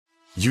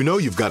You know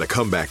you've got a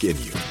comeback in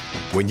you.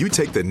 When you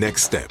take the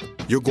next step,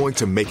 you're going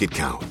to make it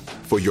count.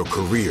 For your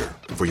career,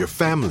 for your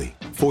family,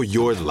 for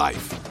your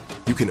life.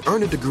 You can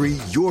earn a degree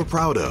you're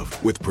proud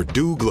of with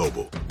Purdue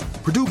Global.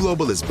 Purdue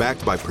Global is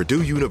backed by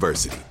Purdue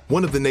University,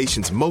 one of the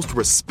nation's most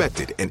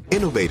respected and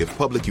innovative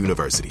public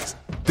universities.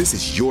 This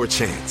is your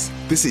chance.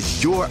 This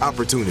is your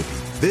opportunity.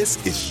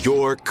 This is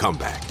your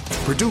comeback.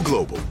 Purdue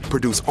Global,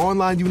 Purdue's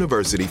online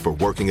university for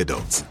working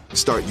adults.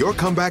 Start your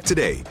comeback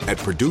today at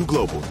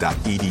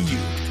purdueglobal.edu.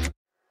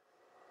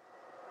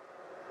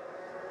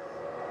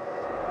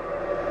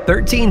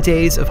 13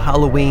 Days of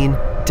Halloween,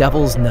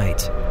 Devil's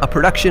Night, a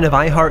production of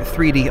iHeart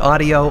 3D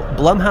Audio,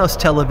 Blumhouse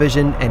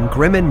Television, and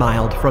Grim and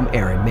Mild from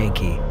Aaron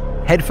Mahnke.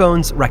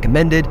 Headphones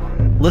recommended.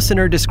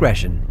 Listener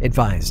discretion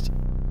advised.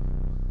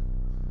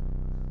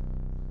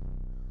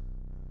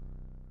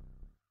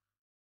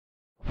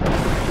 The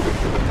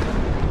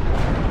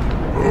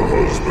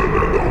husband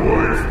and the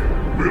wife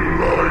will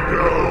lie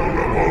down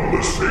upon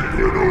the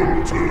sacred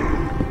altar.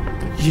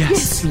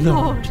 Yes,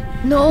 Lord.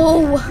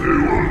 No. They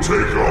will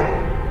take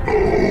up the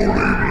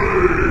holy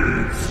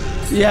blades.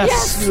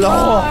 Yes,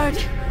 Lord.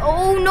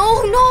 Oh, no.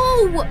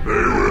 They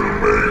will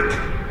make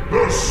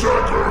the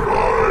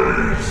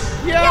sacrifice.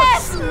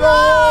 Yes,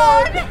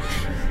 Lord.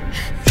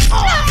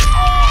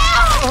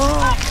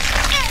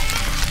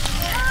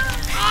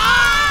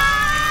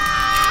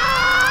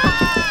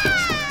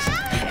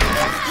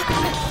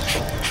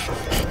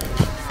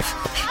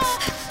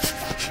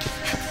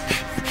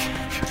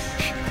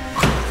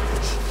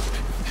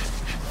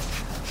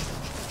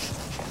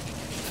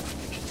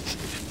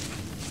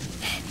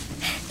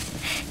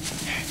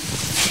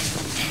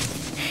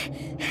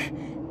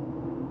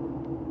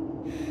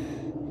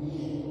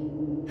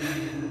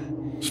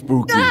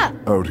 Spooky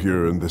out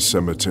here in the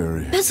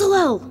cemetery.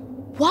 Bezalel,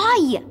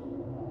 why?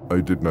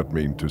 I did not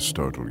mean to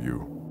startle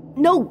you.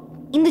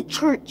 No, in the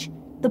church.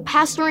 The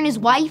pastor and his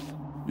wife.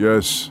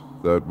 Yes,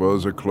 that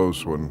was a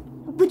close one.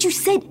 But you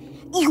said,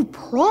 you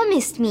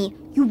promised me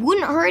you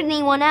wouldn't hurt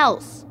anyone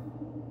else.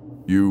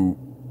 You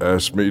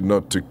asked me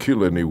not to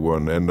kill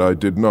anyone, and I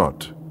did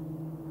not.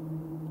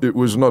 It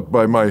was not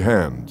by my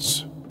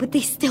hands. But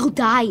they still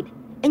died,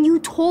 and you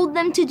told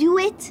them to do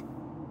it?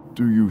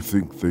 Do you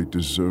think they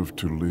deserve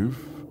to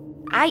live?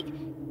 I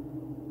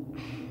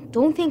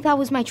don't think that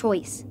was my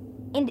choice.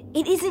 And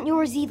it isn't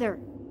yours either.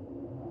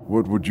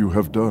 What would you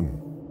have done?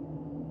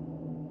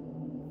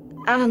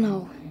 I don't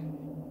know.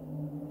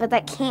 But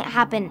that can't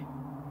happen.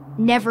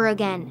 Never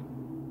again.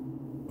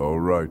 All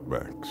right,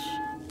 Max.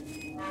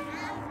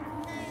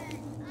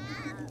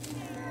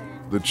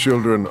 The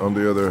children, on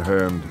the other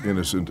hand,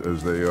 innocent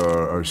as they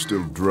are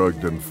still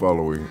drugged and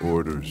following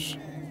orders.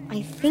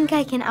 I think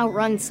I can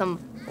outrun some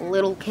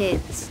little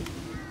kids.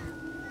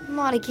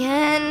 Not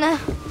again. I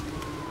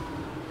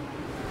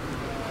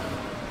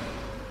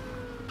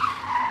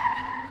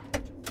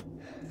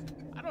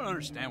don't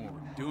understand what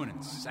we're doing in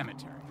the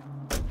cemetery.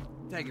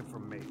 Take it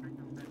from me.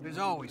 There's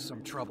always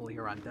some trouble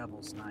here on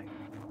Devil's Night.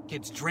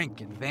 Kids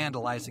drinking,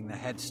 vandalizing the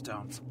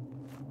headstones.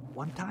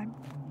 One time,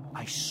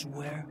 I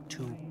swear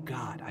to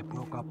God, I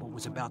broke up what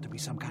was about to be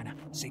some kind of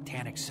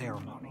satanic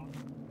ceremony.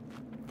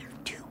 They're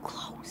too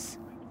close.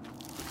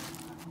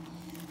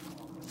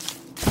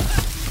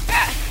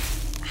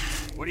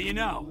 What do you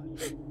know?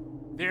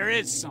 There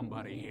is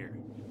somebody here.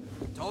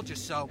 Told you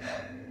so.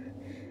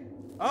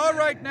 All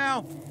right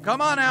now,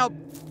 come on out.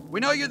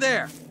 We know you're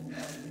there.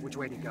 Which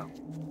way do you go?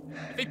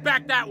 I think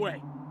back that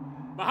way.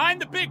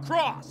 Behind the big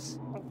cross.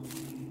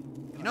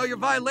 You know you're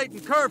violating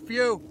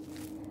curfew,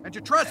 and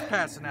you're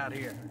trespassing out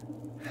here.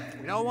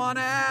 We don't want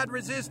to add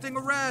resisting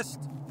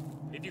arrest.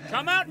 If you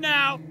come out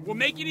now, we'll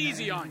make it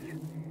easy on you.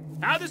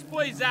 How this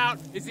plays out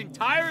is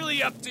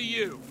entirely up to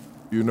you.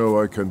 You know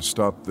I can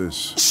stop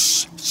this.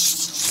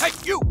 Hey,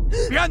 you!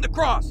 Behind the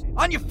cross!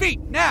 On your feet,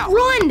 now!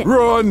 Run!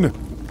 Run!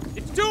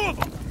 It's two of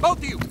them. Both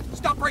of you,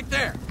 stop right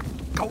there.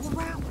 Go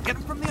around. Get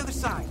them from the other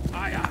side.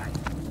 Aye, aye.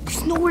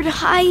 There's nowhere to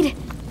hide.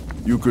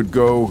 You could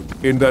go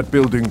in that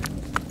building.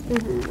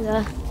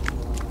 The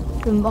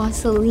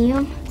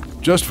mausoleum?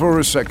 Just for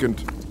a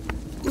second.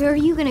 Where are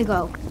you gonna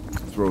go?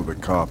 Throw the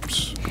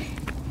cops.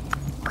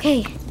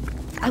 Okay,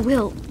 I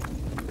will.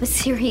 But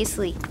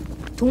seriously,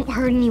 don't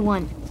hurt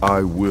anyone.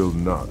 I will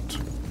not.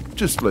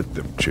 Just let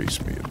them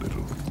chase me a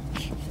little.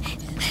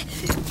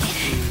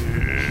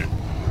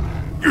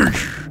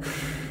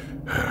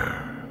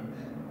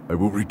 I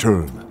will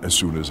return as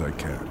soon as I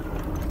can.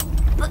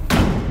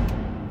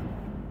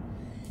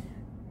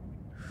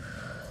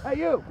 Hey,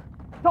 you!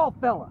 Tall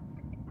fella!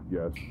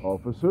 Yes,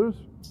 officers?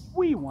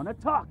 We want to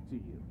talk to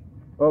you.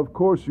 Of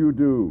course you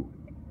do.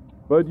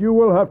 But you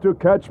will have to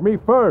catch me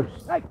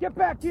first. Hey, get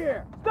back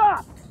here!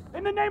 Stop!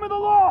 In the name of the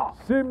law!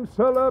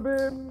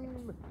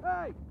 Simsalabim!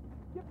 Hey,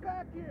 get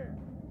back here!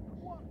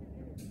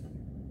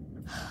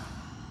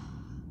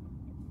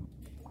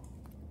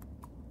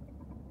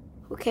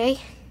 Okay.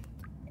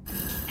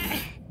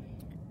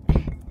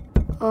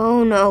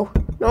 Oh no.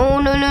 No,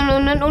 no, no, no,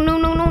 no, no, no,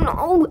 no, no,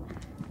 no.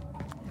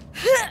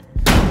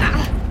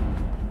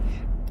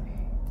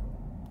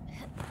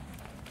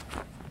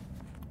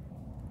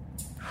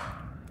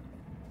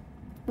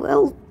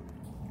 Well,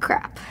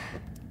 crap.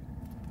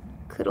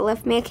 Could have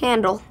left me a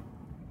candle.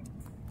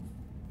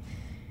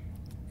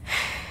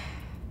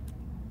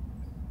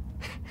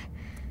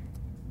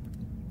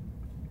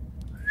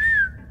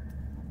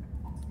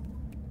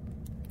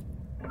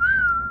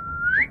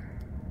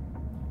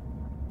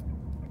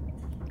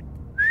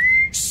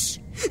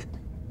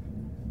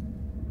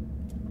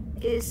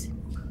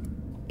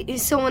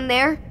 Is someone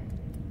there?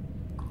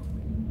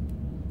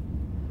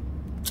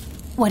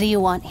 What do you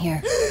want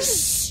here?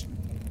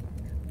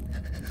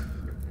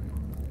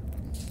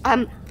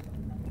 I'm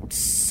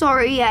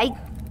sorry, I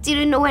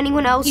didn't know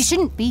anyone else. You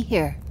shouldn't be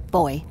here,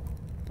 boy.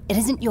 It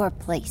isn't your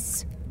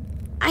place.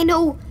 I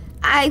know.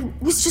 I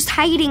was just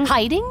hiding.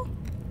 Hiding?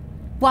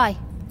 Why?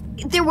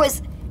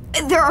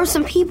 There are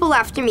some people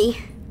after me.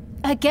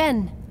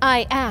 Again,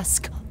 I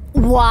ask,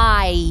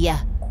 why?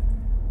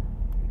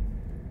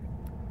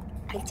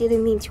 I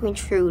didn't mean to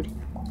intrude.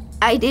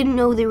 I didn't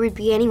know there would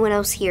be anyone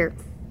else here.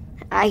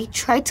 I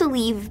tried to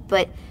leave,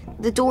 but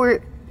the door...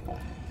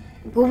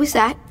 What was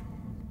that?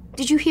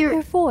 Did you hear...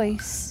 Your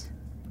voice.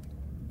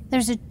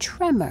 There's a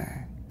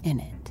tremor in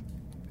it.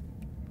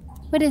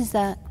 What is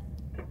that?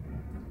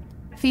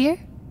 Fear?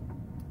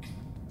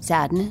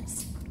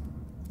 Sadness?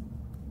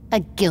 A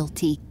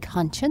guilty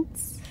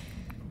conscience?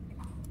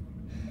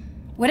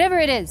 Whatever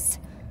it is,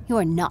 you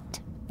are not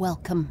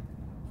welcome.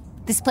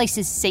 This place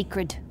is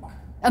sacred.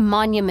 A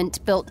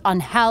monument built on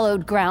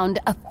hallowed ground,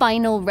 a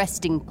final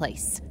resting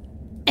place.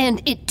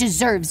 And it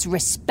deserves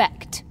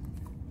respect.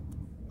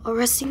 A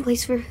resting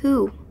place for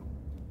who?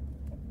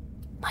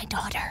 My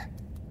daughter.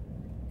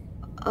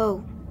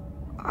 Oh,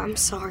 I'm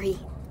sorry.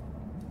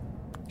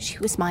 She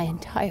was my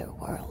entire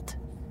world.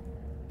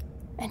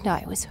 And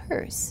I was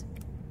hers.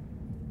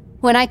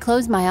 When I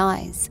close my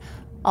eyes,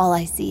 all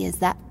I see is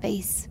that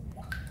face.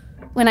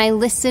 When I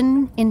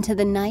listen into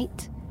the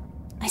night,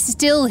 I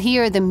still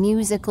hear the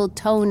musical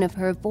tone of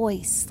her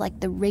voice like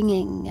the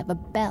ringing of a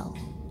bell.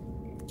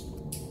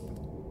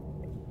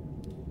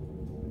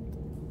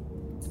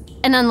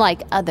 And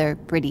unlike other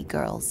pretty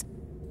girls,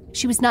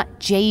 she was not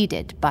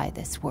jaded by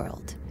this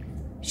world.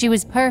 She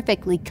was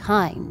perfectly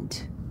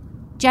kind,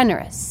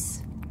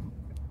 generous,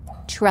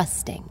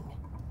 trusting.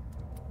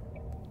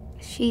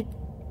 She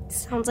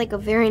sounds like a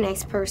very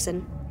nice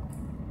person.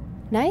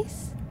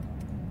 Nice?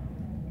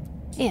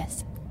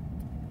 Yes.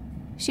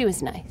 She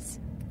was nice.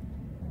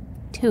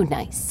 Too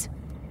nice.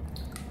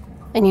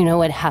 And you know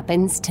what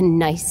happens to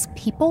nice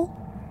people?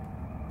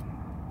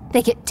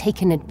 They get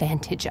taken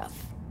advantage of.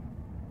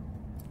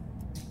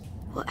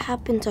 What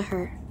happened to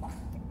her?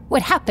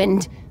 What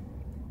happened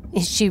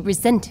is she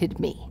resented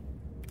me.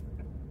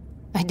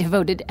 I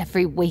devoted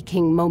every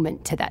waking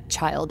moment to that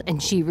child,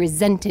 and she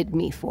resented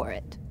me for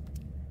it.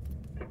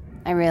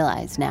 I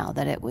realize now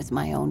that it was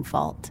my own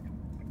fault.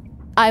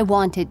 I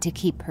wanted to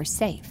keep her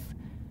safe,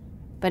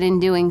 but in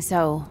doing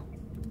so,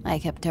 I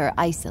kept her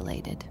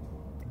isolated,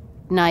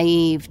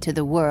 naive to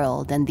the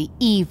world and the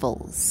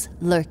evils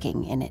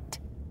lurking in it.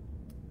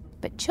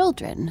 But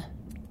children,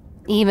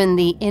 even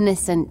the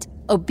innocent,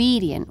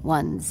 obedient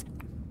ones,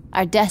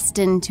 are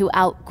destined to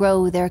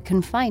outgrow their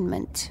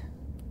confinement,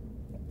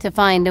 to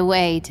find a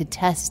way to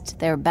test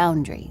their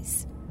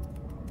boundaries.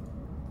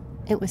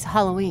 It was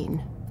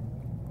Halloween,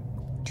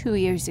 2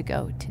 years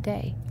ago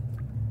today.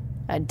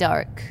 A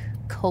dark,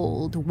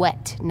 cold,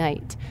 wet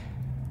night.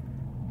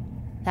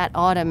 That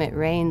autumn it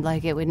rained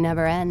like it would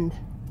never end,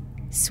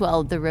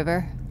 swelled the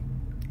river,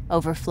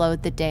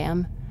 overflowed the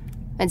dam,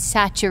 and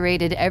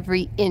saturated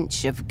every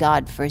inch of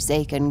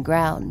God-forsaken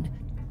ground.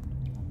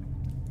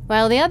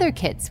 While the other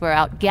kids were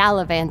out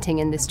gallivanting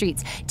in the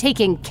streets,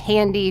 taking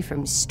candy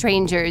from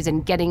strangers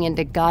and getting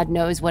into God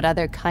knows what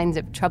other kinds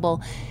of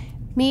trouble,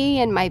 me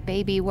and my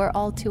baby were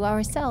all to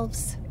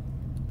ourselves,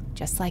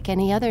 just like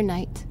any other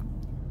night.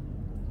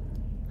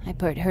 I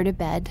put her to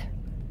bed.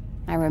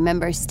 I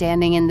remember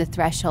standing in the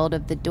threshold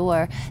of the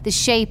door, the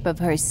shape of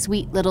her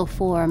sweet little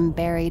form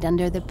buried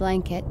under the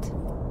blanket.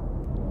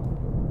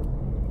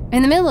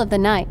 In the middle of the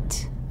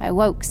night, I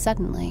woke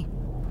suddenly.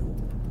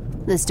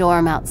 The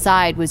storm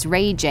outside was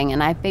raging,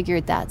 and I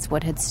figured that's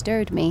what had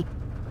stirred me.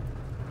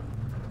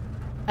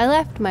 I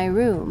left my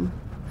room,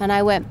 and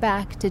I went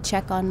back to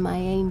check on my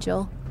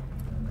angel.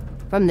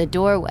 From the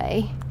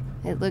doorway,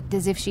 it looked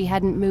as if she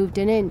hadn't moved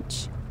an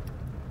inch.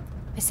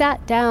 I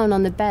sat down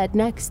on the bed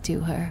next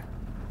to her,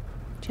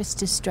 just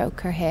to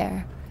stroke her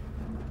hair.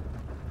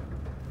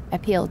 I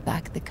peeled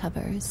back the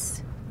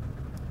covers.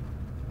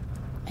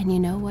 And you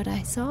know what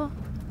I saw?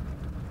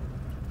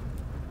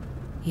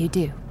 You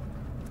do,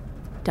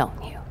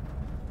 don't you?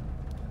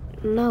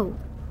 No.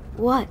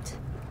 What?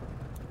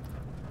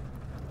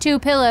 2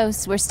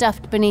 pillows were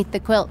stuffed beneath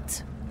the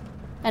quilt,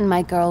 and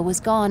my girl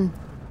was gone.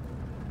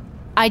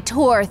 I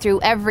tore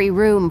through every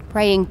room,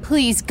 praying,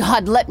 please,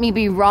 God, let me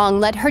be wrong,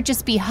 let her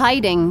just be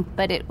hiding,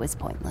 but it was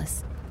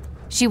pointless.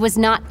 She was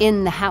not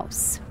in the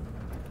house.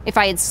 If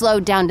I had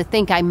slowed down to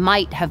think, I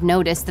might have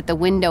noticed that the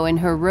window in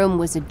her room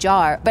was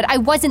ajar, but I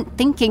wasn't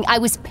thinking, I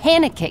was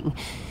panicking.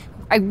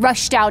 I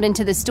rushed out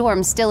into the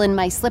storm, still in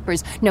my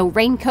slippers. No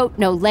raincoat,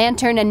 no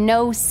lantern, and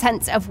no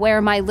sense of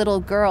where my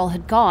little girl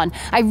had gone.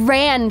 I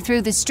ran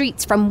through the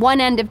streets from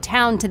one end of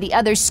town to the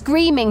other,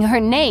 screaming her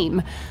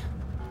name.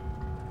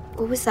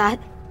 What was that?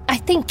 I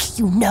think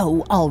you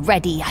know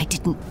already I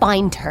didn't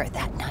find her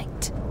that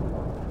night.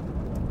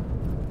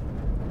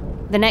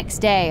 The next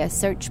day, a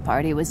search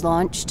party was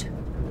launched.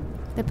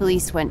 The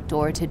police went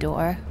door to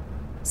door,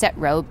 set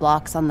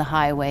roadblocks on the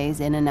highways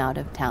in and out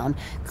of town,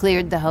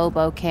 cleared the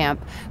hobo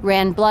camp,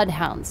 ran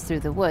bloodhounds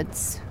through the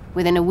woods.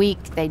 Within a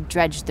week, they'd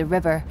dredged the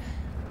river.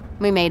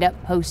 We made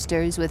up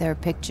posters with her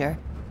picture,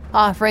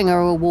 offering a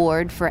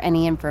reward for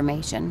any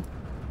information.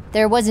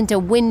 There wasn't a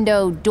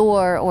window,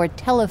 door, or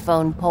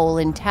telephone pole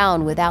in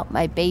town without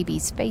my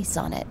baby's face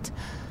on it.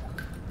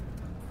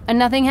 And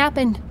nothing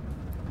happened.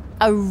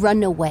 A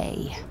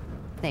runaway,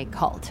 they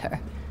called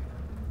her.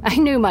 I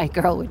knew my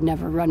girl would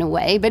never run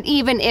away, but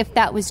even if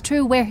that was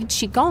true, where had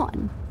she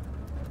gone?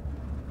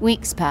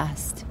 Weeks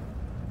passed.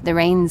 The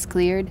rains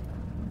cleared.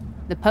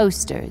 The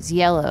posters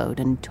yellowed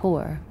and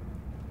tore.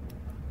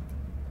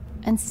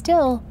 And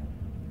still,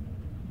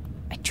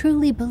 I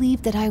truly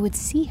believed that I would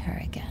see her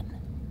again.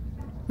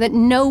 That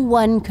no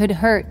one could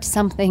hurt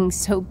something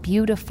so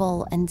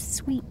beautiful and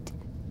sweet.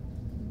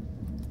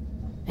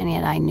 And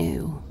yet I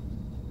knew.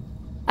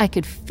 I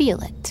could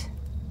feel it.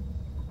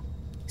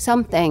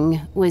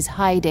 Something was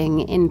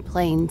hiding in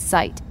plain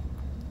sight.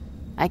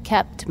 I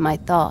kept my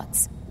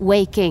thoughts,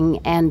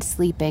 waking and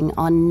sleeping,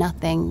 on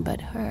nothing but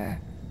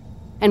her.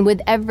 And with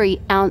every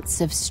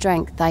ounce of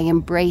strength, I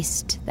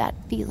embraced that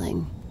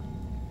feeling.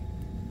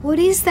 What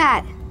is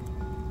that?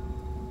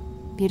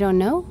 You don't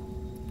know?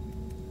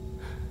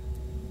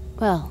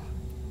 Well,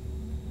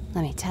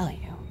 let me tell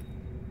you.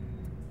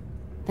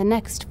 The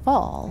next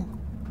fall,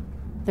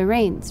 the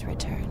rains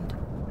returned.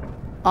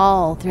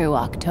 All through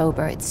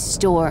October, it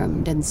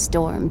stormed and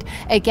stormed.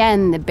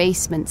 Again, the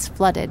basements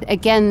flooded.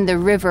 Again, the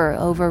river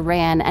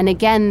overran. And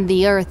again,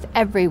 the earth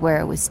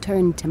everywhere was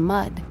turned to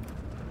mud.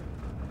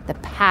 The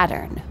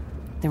pattern,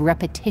 the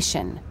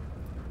repetition,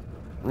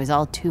 it was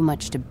all too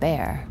much to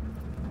bear.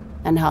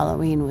 And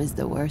Halloween was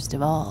the worst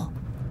of all.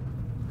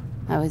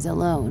 I was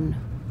alone,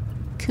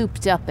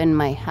 cooped up in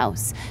my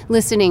house,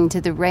 listening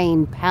to the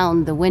rain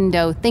pound the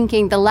window,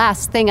 thinking the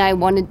last thing I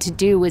wanted to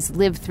do was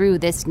live through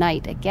this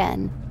night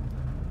again.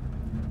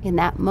 In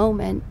that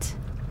moment,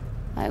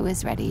 I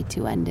was ready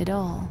to end it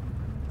all.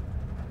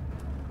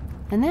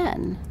 And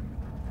then,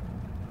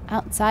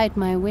 outside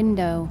my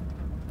window,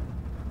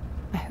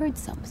 I heard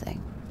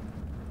something.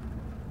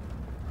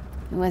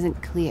 It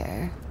wasn't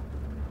clear.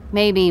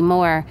 Maybe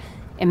more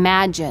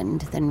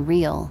imagined than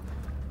real.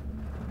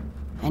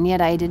 And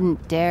yet I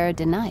didn't dare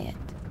deny it.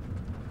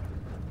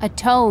 A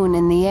tone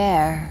in the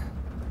air,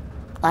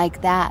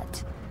 like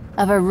that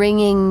of a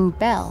ringing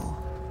bell.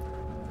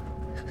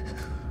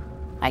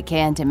 I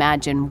can't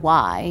imagine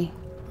why,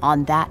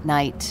 on that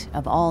night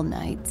of all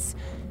nights,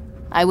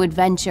 I would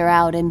venture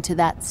out into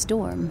that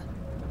storm.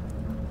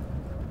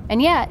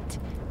 And yet,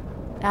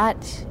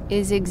 that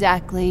is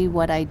exactly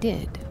what I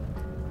did.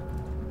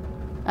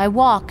 I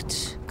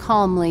walked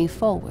calmly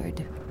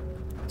forward,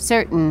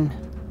 certain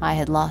I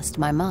had lost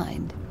my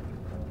mind.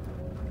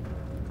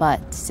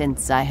 But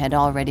since I had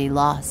already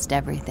lost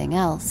everything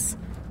else,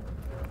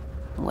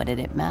 what did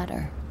it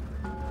matter?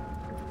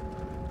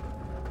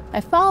 I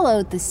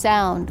followed the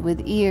sound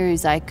with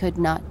ears I could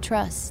not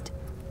trust.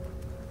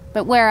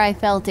 But where I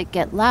felt it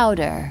get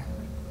louder,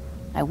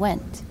 I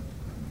went.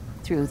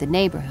 Through the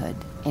neighborhood,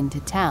 into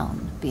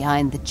town,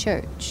 behind the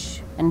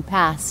church, and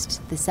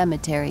past the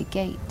cemetery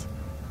gate.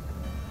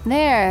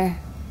 There,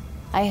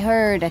 I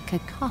heard a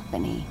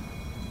cacophony.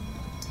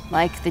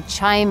 Like the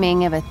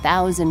chiming of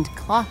 1,000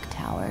 clock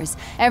towers,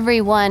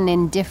 everyone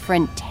in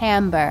different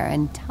timbre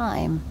and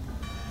time.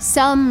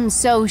 Some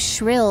so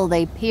shrill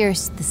they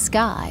pierced the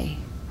sky.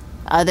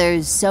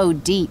 Others so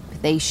deep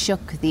they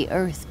shook the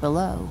earth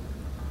below.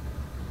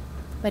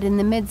 But in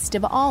the midst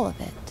of all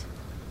of it,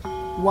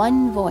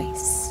 one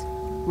voice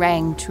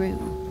rang true,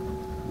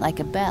 like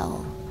a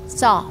bell,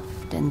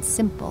 soft and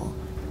simple,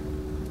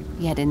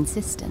 yet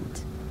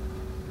insistent.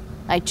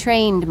 I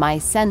trained my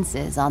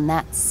senses on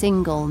that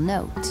single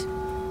note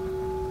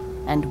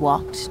and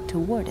walked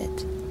toward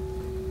it.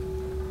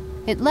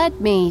 It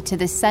led me to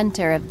the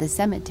center of the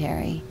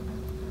cemetery,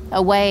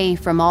 away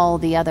from all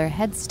the other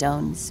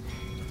headstones,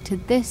 to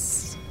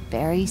this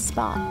very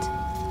spot.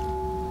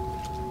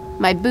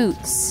 My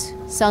boots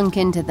sunk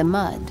into the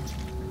mud,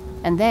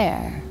 and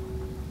there,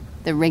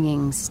 the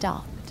ringing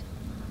stopped.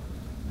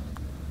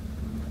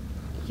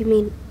 You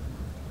mean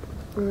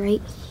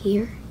right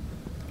here?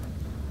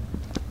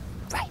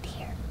 Right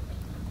here.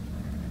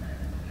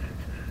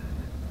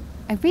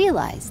 I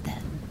realized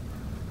then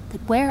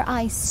that where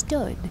I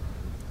stood,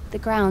 the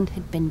ground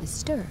had been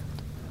disturbed,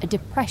 a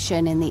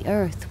depression in the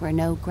earth where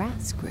no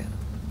grass grew.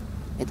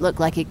 It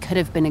looked like it could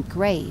have been a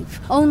grave,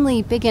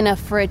 only big enough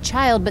for a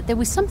child, but there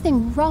was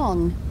something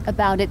wrong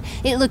about it.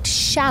 It looked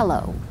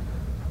shallow,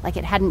 like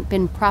it hadn't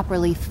been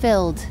properly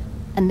filled,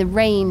 and the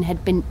rain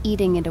had been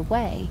eating it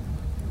away.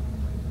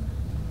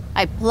 I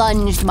I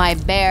plunged my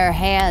bare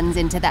hands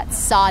into that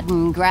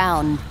sodden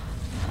ground,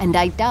 and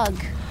I dug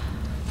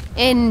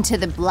into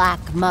the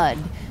black mud,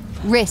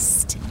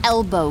 wrist,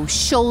 elbow,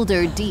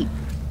 shoulder deep.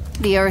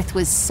 The earth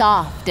was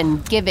soft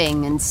and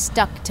giving and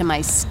stuck to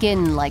my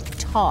skin like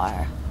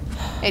tar.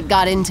 It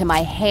got into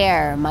my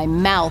hair, my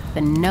mouth,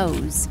 and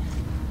nose.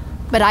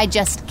 But I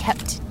just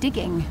kept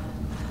digging.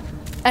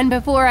 And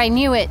before I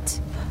knew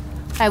it,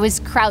 I was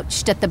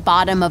crouched at the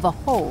bottom of a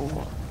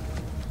hole.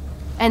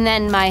 And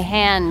then my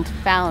hand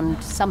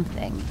found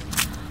something.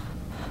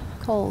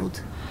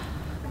 Cold.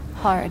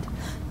 Hard.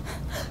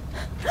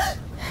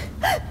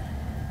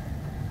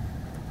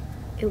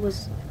 It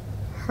was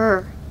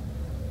her.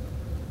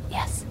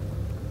 Yes.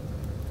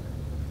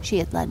 She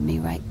had led me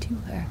right to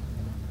her.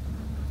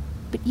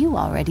 But you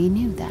already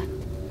knew that,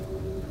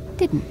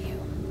 didn't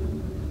you?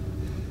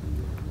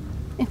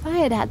 If I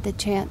had had the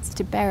chance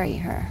to bury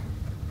her,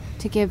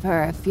 to give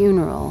her a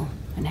funeral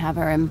and have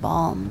her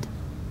embalmed,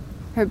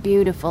 her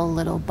beautiful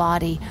little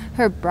body,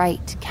 her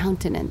bright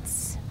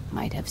countenance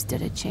might have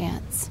stood a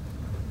chance.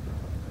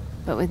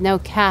 But with no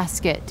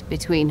casket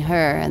between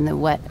her and the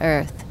wet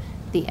earth,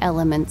 the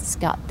elements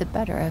got the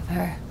better of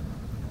her.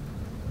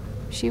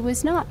 She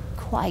was not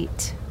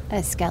quite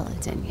a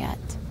skeleton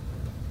yet,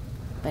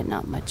 but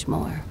not much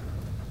more.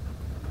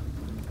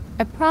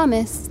 I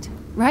promised,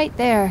 right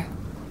there,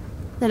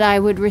 that I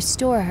would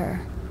restore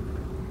her.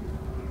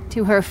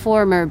 To her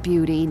former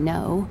beauty,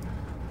 no.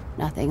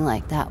 Nothing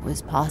like that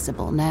was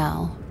possible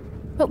now.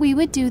 But we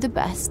would do the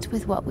best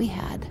with what we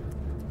had.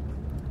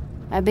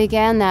 I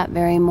began that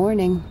very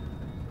morning.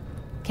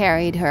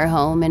 Carried her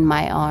home in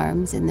my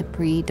arms in the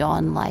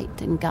pre-dawn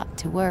light and got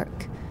to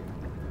work.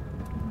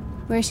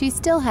 Where she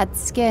still had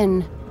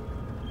skin,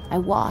 I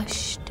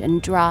washed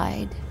and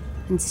dried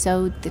and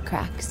sewed the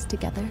cracks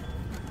together.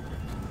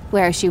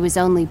 Where she was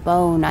only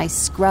bone, I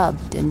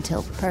scrubbed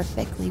until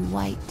perfectly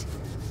white.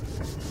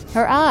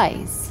 Her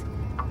eyes,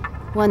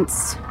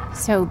 once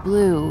so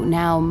blue,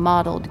 now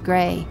mottled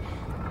gray,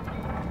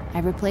 I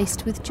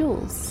replaced with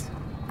jewels.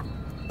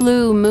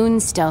 Blue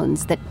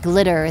moonstones that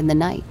glitter in the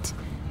night.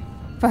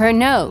 For her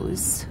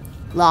nose,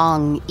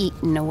 long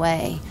eaten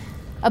away,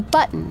 a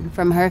button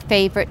from her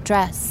favorite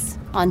dress,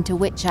 onto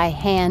which I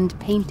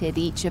hand-painted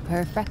each of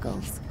her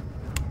freckles.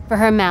 For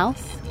her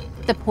mouth,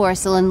 the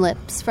porcelain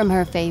lips from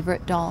her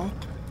favorite doll.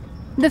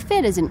 The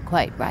fit isn't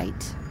quite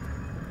right,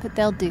 but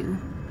they'll do,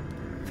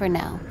 for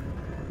now.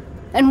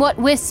 And what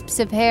wisps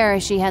of hair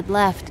she had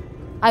left,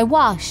 I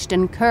washed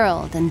and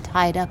curled and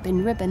tied up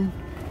in ribbon.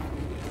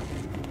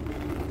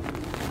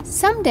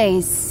 Some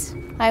days,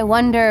 I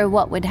wonder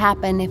what would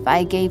happen if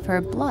I gave her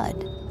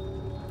blood,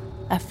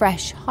 a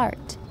fresh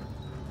heart.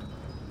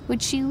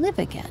 Would she live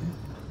again?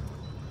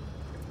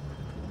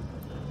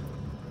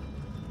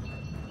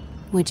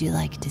 Would you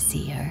like to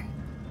see her?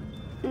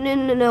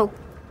 No.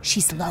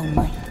 She's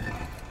lonely.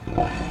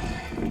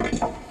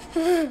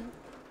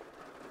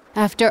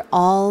 After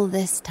all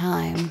this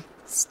time,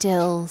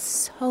 still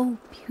so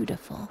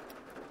beautiful.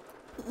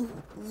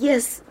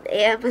 Yes, I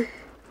am.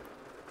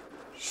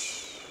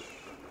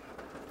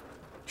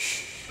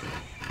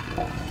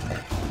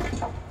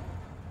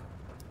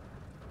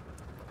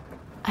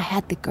 I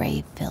had the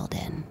grave filled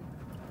in.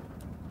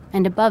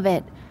 And above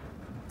it,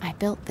 I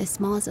built this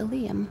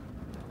mausoleum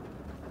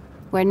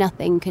where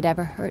nothing could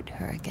ever hurt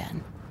her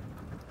again.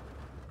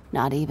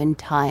 Not even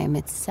time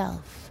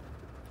itself.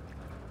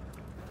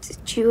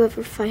 Did you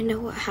ever find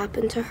out what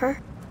happened to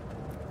her?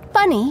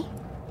 Funny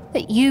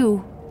that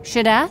you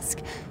should ask.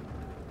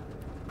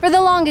 For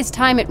the longest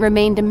time, it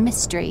remained a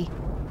mystery.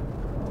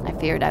 I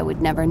feared I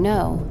would never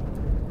know.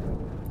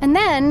 And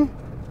then,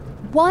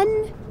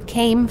 one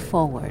came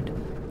forward.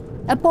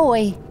 A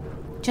boy,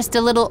 just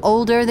a little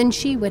older than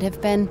she would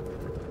have been.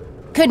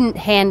 Couldn't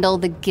handle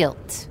the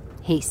guilt,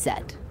 he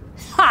said.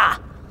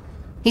 Ha!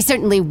 He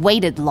certainly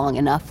waited long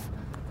enough.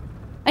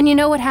 And you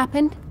know what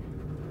happened?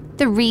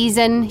 The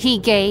reason he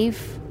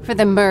gave for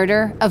the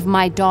murder of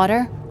my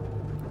daughter?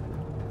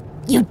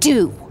 You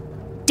do,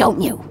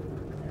 don't you?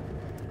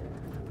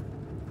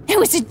 It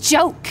was a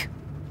joke.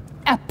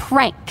 A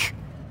prank.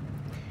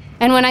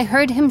 And when I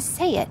heard him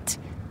say it,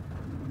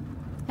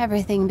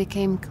 everything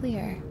became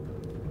clear.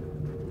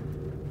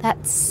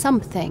 That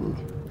something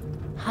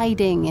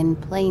hiding in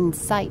plain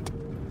sight,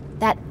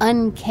 that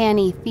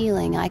uncanny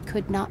feeling I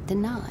could not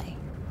deny.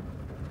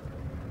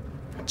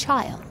 A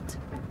child,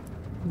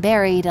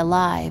 buried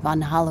alive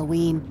on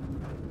Halloween,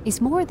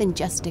 is more than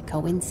just a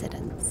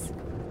coincidence.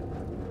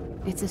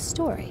 It's a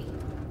story.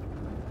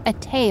 A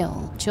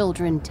tale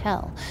children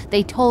tell.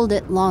 They told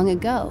it long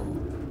ago.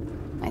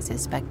 I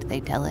suspect they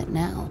tell it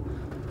now.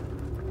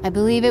 I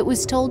believe it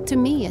was told to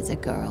me as a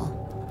girl.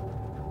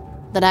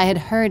 That I had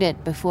heard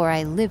it before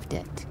I lived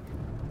it,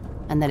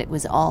 and that it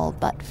was all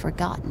but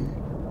forgotten.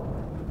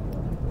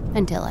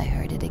 Until I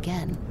heard it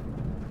again.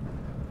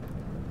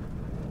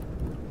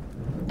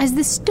 As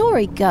the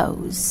story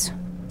goes,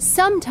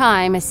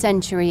 sometime a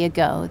century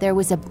ago, there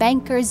was a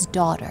banker's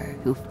daughter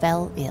who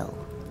fell ill.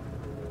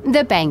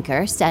 The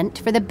banker sent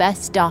for the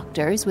best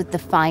doctors with the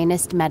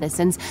finest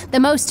medicines, the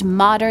most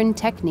modern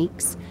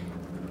techniques,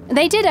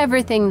 They did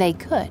everything they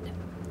could.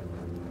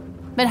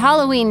 But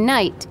Halloween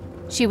night,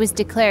 she was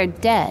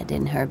declared dead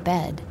in her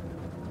bed.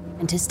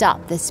 And to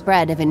stop the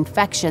spread of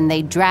infection,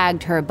 they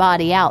dragged her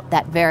body out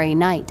that very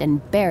night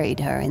and buried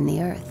her in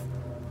the earth.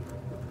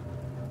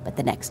 But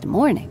the next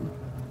morning,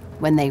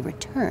 when they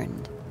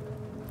returned,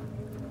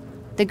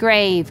 the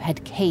grave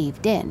had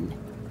caved in,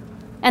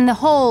 and the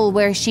hole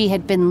where she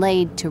had been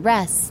laid to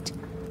rest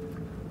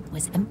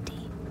was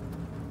empty.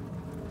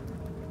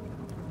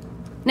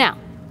 Now,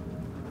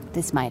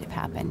 this might have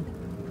happened,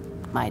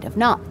 might have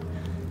not,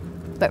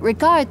 but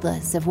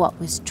regardless of what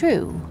was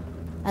true,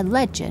 a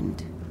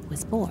legend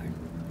was born.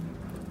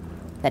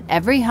 That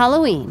every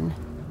Halloween,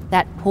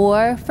 that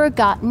poor,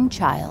 forgotten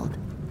child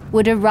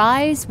would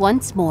arise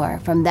once more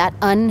from that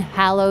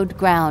unhallowed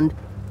ground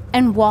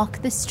and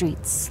walk the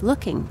streets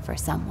looking for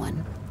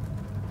someone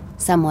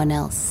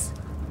else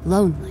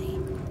lonely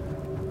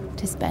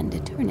to spend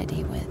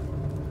eternity with.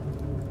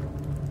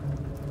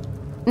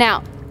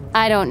 Now,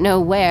 I don't know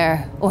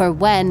where or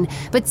when,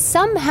 but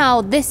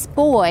somehow this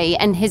boy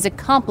and his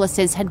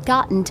accomplices had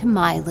gotten to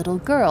my little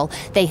girl.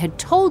 They had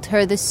told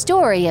her the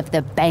story of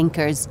the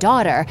banker's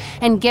daughter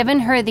and given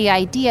her the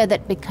idea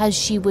that because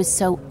she was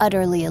so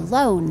utterly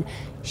alone,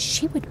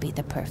 she would be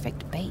the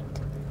perfect bait.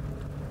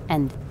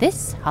 And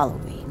this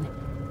Halloween,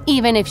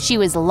 even if she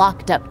was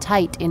locked up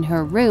tight in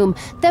her room,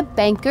 the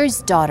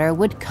banker's daughter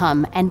would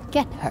come and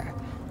get her,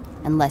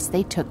 unless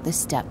they took the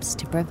steps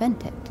to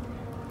prevent it.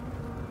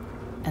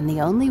 And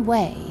the only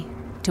way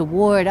to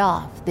ward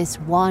off this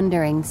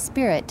wandering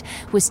spirit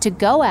was to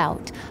go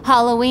out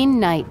Halloween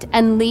night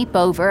and leap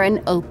over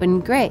an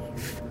open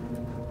grave.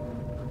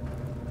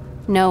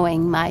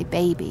 Knowing my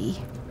baby,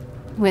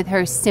 with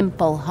her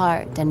simple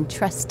heart and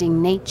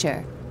trusting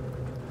nature,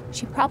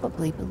 she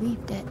probably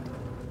believed it.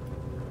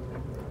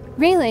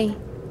 Really,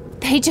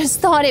 they just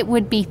thought it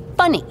would be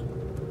funny,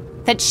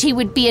 that she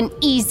would be an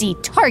easy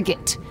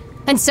target.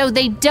 And so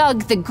they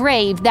dug the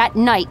grave that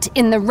night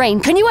in the rain.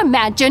 Can you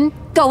imagine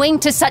going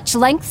to such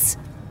lengths?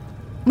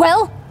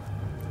 Well,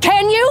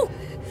 can you?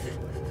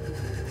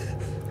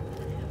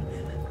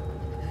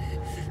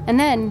 And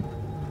then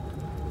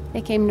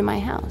they came to my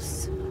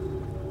house,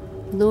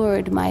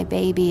 lured my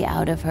baby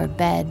out of her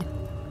bed,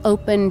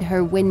 opened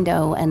her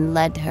window, and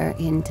led her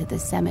into the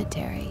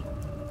cemetery.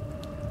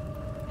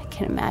 I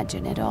can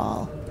imagine it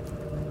all.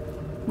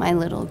 My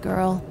little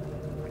girl,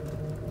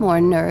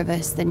 more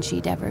nervous than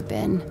she'd ever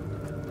been.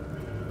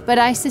 But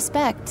I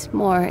suspect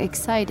more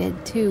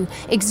excited, too.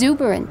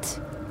 Exuberant,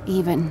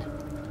 even.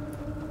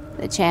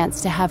 The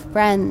chance to have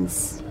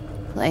friends,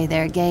 play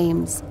their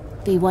games,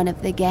 be one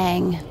of the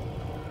gang.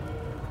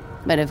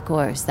 But of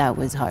course, that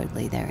was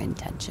hardly their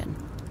intention.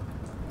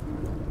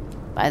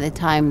 By the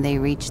time they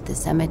reached the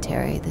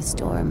cemetery, the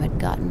storm had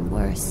gotten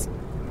worse.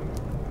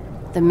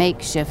 The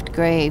makeshift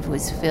grave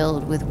was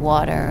filled with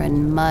water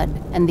and mud,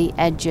 and the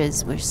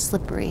edges were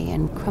slippery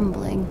and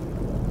crumbling.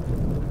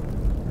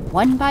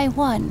 One by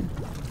one,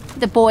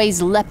 the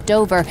boys leapt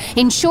over,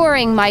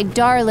 ensuring my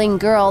darling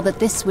girl that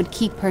this would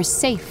keep her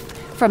safe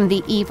from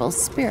the evil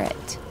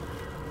spirit.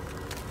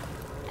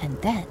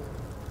 And then,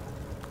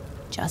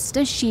 just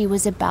as she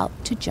was about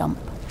to jump,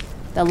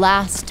 the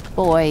last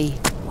boy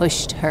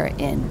pushed her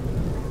in.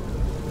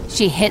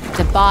 She hit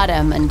the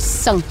bottom and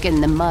sunk in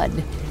the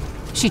mud.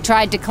 She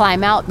tried to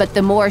climb out, but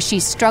the more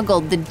she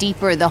struggled, the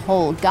deeper the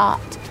hole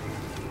got.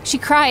 She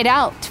cried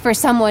out for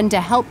someone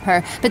to help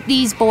her, but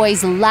these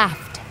boys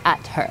laughed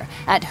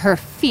at her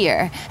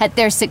fear, at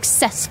their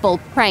successful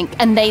prank,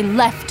 and they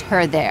left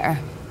her there,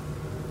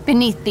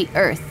 beneath the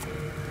earth,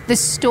 the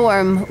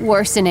storm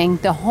worsening,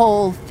 the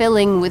hole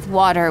filling with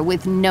water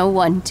with no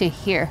one to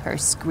hear her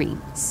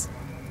screams.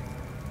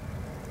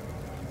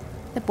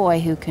 The boy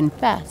who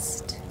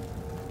confessed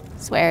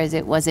swears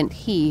it wasn't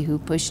he who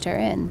pushed her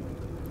in.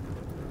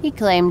 He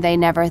claimed they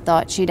never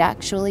thought she'd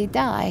actually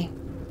die,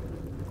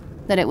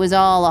 that it was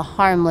all a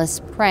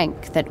harmless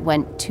prank that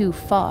went too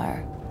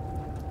far.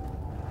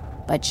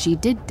 But she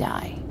did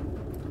die,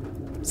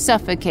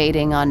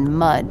 suffocating on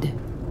mud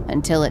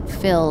until it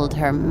filled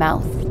her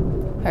mouth,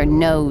 her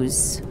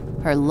nose,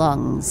 her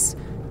lungs.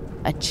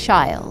 A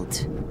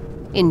child,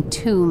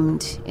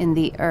 entombed in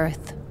the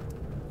earth,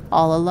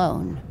 all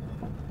alone,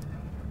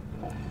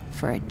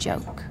 for a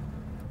joke.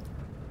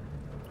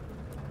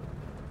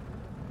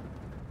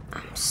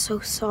 I'm so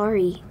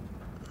sorry.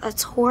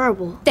 That's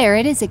horrible. There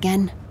it is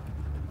again.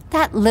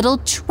 That little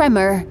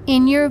tremor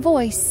in your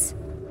voice.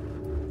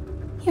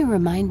 You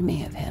remind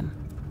me of him,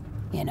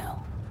 you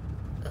know.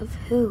 Of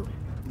who?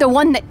 The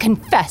one that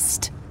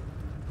confessed.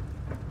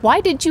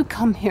 Why did you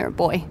come here,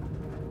 boy?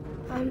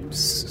 I'm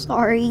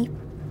sorry,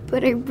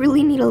 but I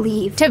really need to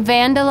leave. To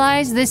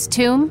vandalize this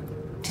tomb?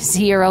 To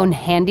see your own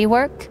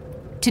handiwork?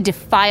 To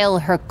defile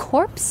her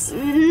corpse?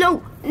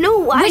 No,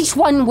 Which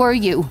one were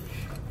you?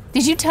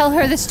 Did you tell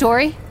her the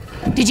story?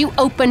 Did you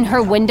open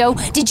her window?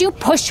 Did you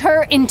push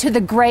her into the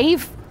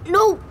grave?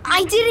 No,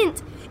 I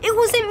didn't. It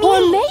wasn't me.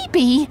 Or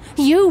maybe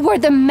you were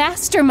the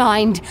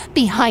mastermind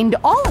behind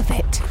all of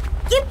it.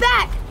 Get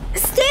back!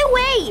 Stay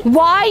away!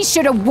 Why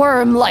should a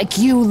worm like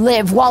you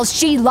live while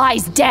she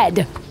lies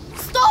dead?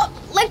 Stop!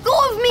 Let go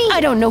of me! I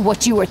don't know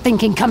what you were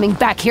thinking coming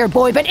back here,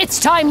 boy, but it's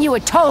time you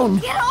atone.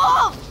 Get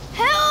off!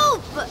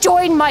 Help!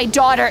 Join my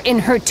daughter in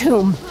her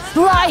tomb.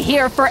 Lie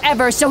here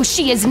forever so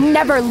she is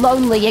never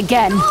lonely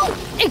again. No!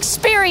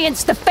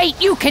 Experience the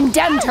fate you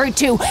condemned her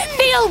to.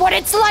 Feel what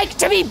it's like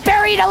to be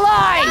buried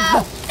alive.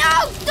 No!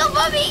 No! Don't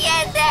put me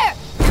in there!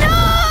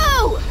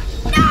 No!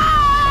 No!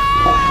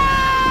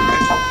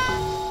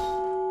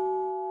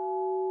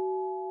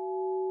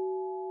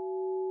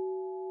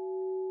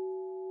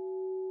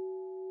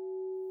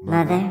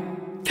 Mother?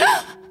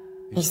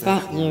 Is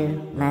that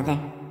you, Mother?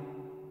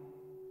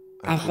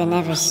 I've been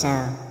ever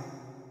so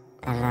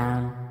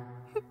alone.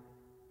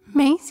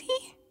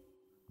 Maisie?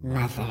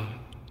 Mother,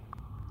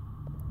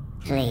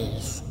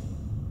 please,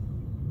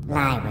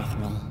 lie with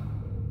me.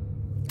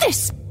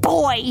 This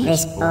boy!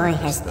 This boy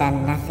has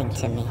done nothing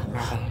to me,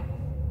 Mother.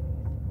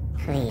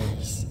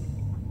 Please,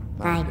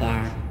 lie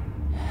down.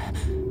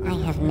 I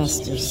have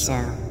missed you so.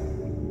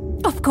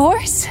 Of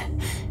course,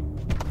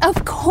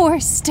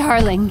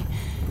 darling.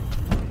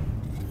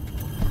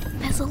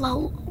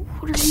 Bezalel,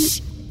 what are you...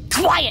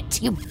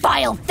 Quiet, you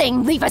vile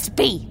thing! Leave us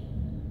be!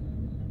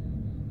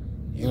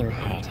 You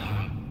heard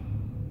her.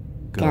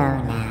 Go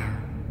now.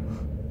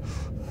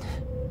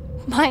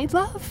 My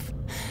love,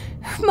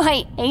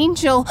 my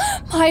angel,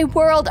 my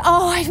world.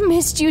 Oh, I've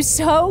missed you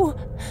so.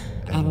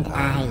 And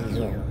I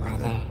you,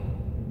 Mother.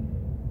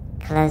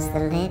 Close the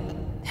lid.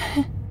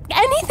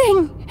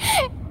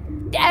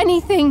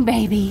 Anything,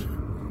 baby.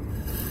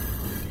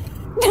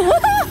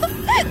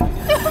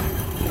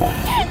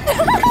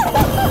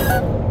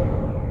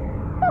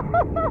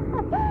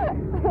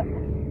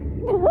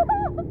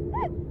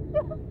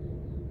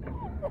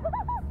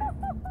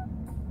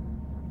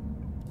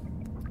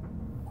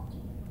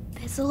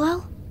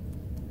 Bezalel?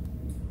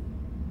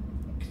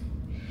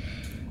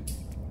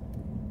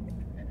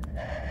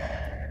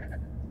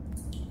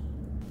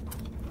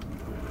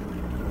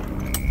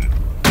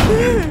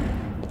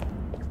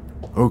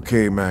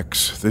 Okay,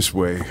 Max, this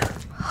way.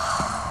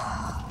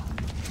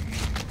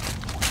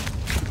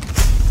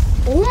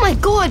 Oh my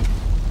god!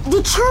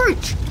 The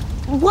church!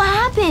 What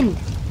happened?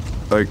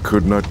 I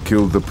could not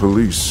kill the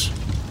police,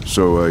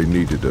 so I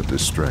needed a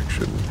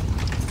distraction.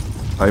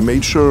 I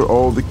made sure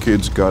all the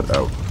kids got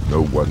out.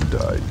 No one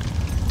died.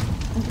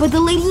 But the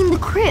lady in the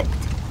crypt.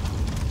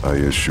 I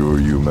assure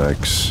you,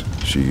 Max,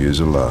 she is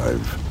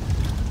alive.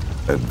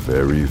 And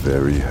very,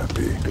 very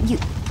happy. But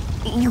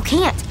you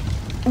can't.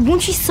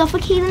 Won't she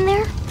suffocate in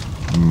there?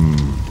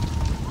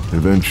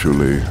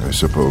 Eventually, I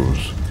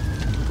suppose.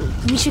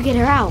 We should get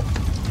her out.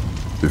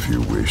 If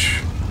you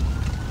wish.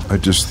 I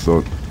just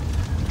thought,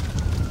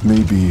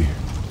 maybe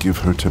give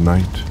her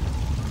tonight.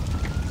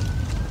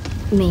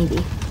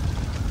 Maybe.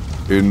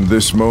 In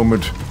this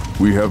moment,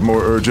 we have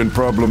more urgent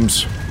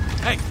problems.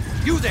 Hey,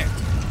 you there!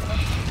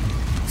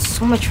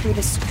 So much for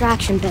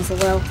distraction,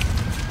 Bezalel.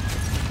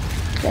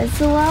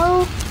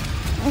 Bezalel?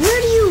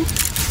 Where do you...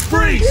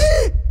 Freeze!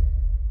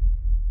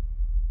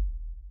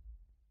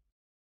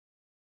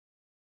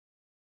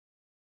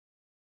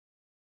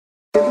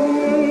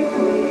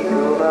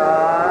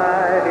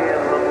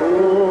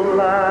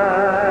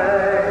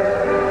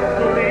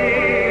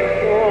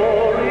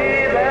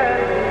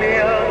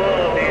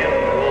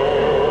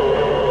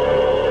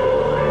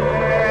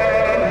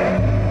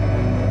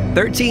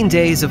 "13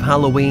 Days of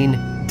Halloween,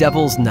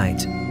 Devil's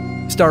Night,"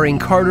 starring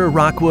Carter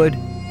Rockwood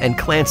and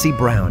Clancy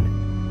Brown.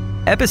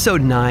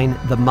 Episode 9,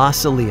 The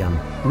Mausoleum,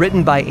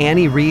 written by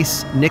Annie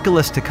Reese,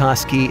 Nicholas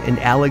Tukoski, and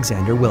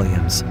Alexander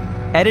Williams.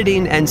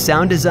 Editing and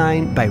sound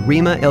design by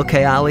Rima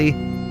Ilkayali,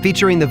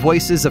 featuring the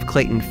voices of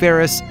Clayton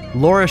Ferris,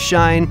 Laura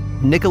Shine,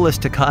 Nicholas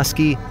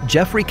Tukoski,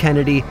 Jeffrey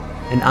Kennedy,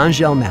 and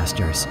Angel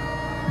Masters.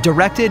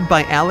 Directed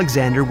by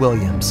Alexander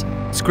Williams.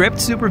 Script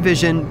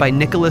supervision by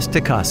Nicholas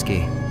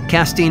Tukoski.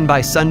 Casting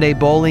by Sunday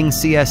Bowling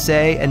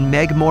CSA and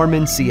Meg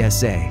Mormon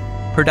CSA.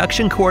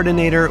 Production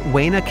coordinator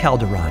Wayna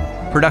Calderon.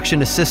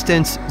 Production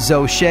assistants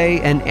Zoe Shea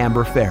and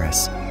Amber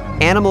Ferris.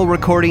 Animal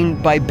recording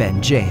by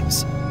Ben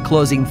James.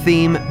 Closing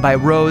theme by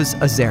Rose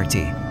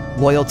Azerti.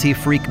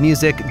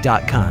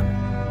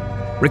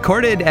 LoyaltyFreakMusic.com.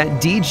 Recorded at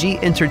DG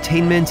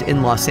Entertainment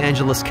in Los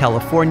Angeles,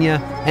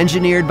 California.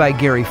 Engineered by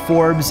Gary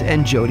Forbes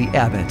and Jody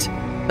Abbott.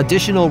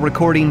 Additional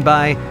recording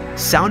by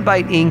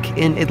Soundbite Inc.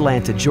 in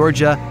Atlanta,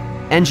 Georgia.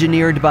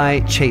 Engineered by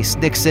Chase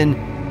Nixon,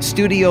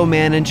 studio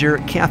manager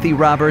Kathy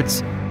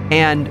Roberts,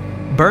 and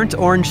Burnt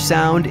Orange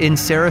Sound in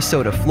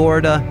Sarasota,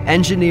 Florida,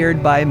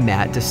 engineered by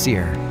Matt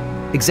Desir.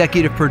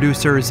 Executive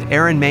producers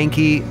Aaron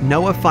Mankey,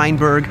 Noah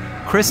Feinberg,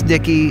 Chris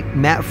Dickey,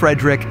 Matt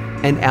Frederick,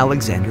 and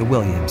Alexander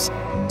Williams.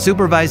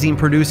 Supervising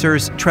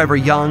producers Trevor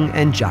Young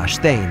and Josh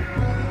Thane.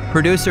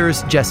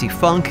 Producers Jesse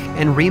Funk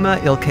and Rima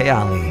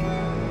Ilkayali.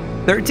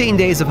 13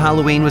 Days of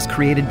Halloween was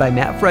created by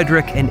Matt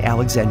Frederick and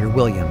Alexander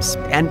Williams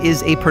and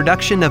is a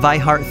production of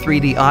iHeart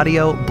 3D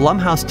Audio,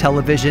 Blumhouse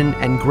Television,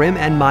 and Grim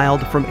and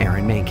Mild from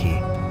Aaron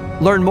Mankey.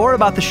 Learn more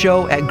about the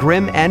show at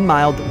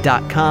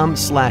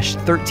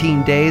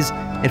grimandmild.com/13days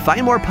and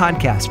find more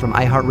podcasts from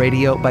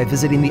iHeartRadio by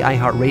visiting the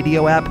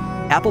iHeartRadio app,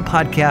 Apple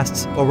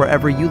Podcasts, or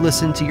wherever you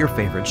listen to your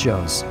favorite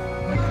shows.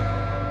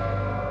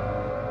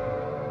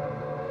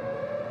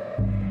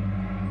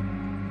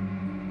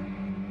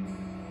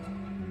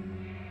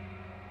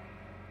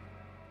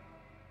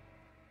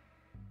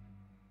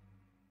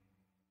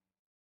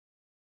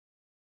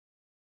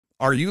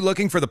 Are you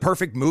looking for the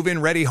perfect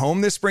move-in ready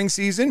home this spring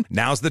season?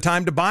 Now's the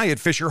time to buy at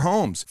Fisher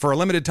Homes. For a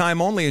limited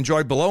time only,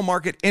 enjoy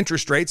below-market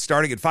interest rates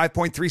starting at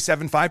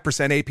 5.375%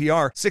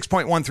 APR,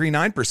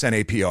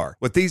 6.139% APR.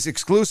 With these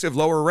exclusive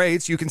lower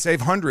rates, you can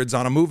save hundreds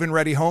on a move-in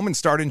ready home and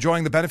start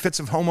enjoying the benefits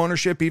of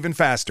homeownership even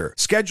faster.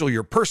 Schedule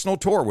your personal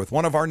tour with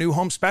one of our new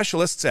home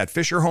specialists at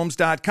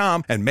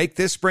FisherHomes.com and make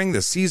this spring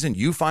the season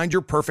you find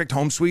your perfect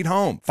home sweet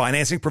home.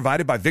 Financing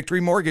provided by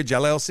Victory Mortgage,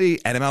 LLC,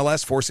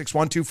 NMLS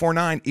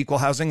 461249, Equal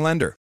Housing Lender.